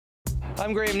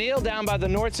I'm Graham Neal down by the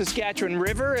North Saskatchewan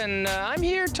River, and I'm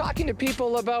here talking to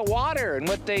people about water and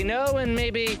what they know and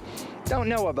maybe don't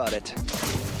know about it.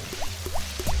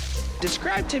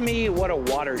 Describe to me what a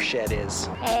watershed is.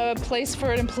 A place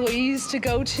for employees to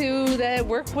go to that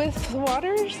work with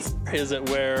waters. Is it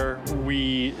where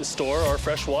we store our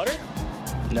fresh water?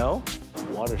 No?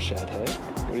 Watershed, hey?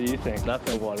 What do you think?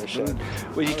 Nothing. Watershed.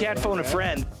 Well, you can't phone a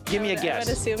friend. Give me a guess. I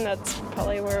would assume that's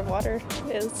probably where water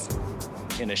is.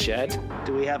 In a shed?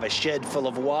 Do we have a shed full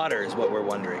of water is what we're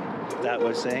wondering. Is that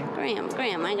what it's saying?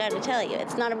 Graham, I gotta tell you,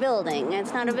 it's not a building.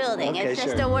 It's not a building. Okay, it's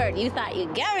just sure. a word. You thought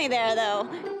you'd get me there, though.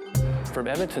 From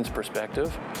Edmonton's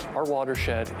perspective, our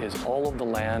watershed is all of the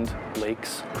land,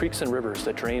 lakes, creeks and rivers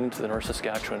that drain into the North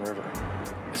Saskatchewan River.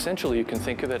 Essentially, you can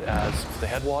think of it as the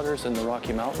headwaters in the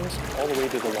Rocky Mountains all the way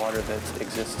to the water that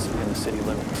exists in the city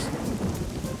limits.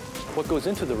 What goes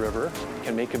into the river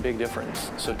can make a big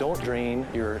difference. So don't drain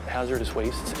your hazardous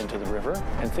wastes into the river,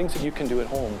 and things that you can do at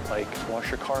home, like wash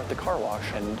your car at the car wash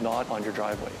and not on your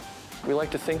driveway. We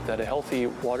like to think that a healthy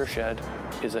watershed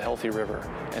is a healthy river,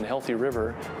 and a healthy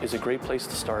river is a great place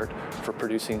to start for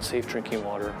producing safe drinking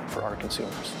water for our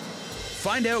consumers.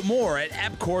 Find out more at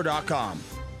EPCOR.com.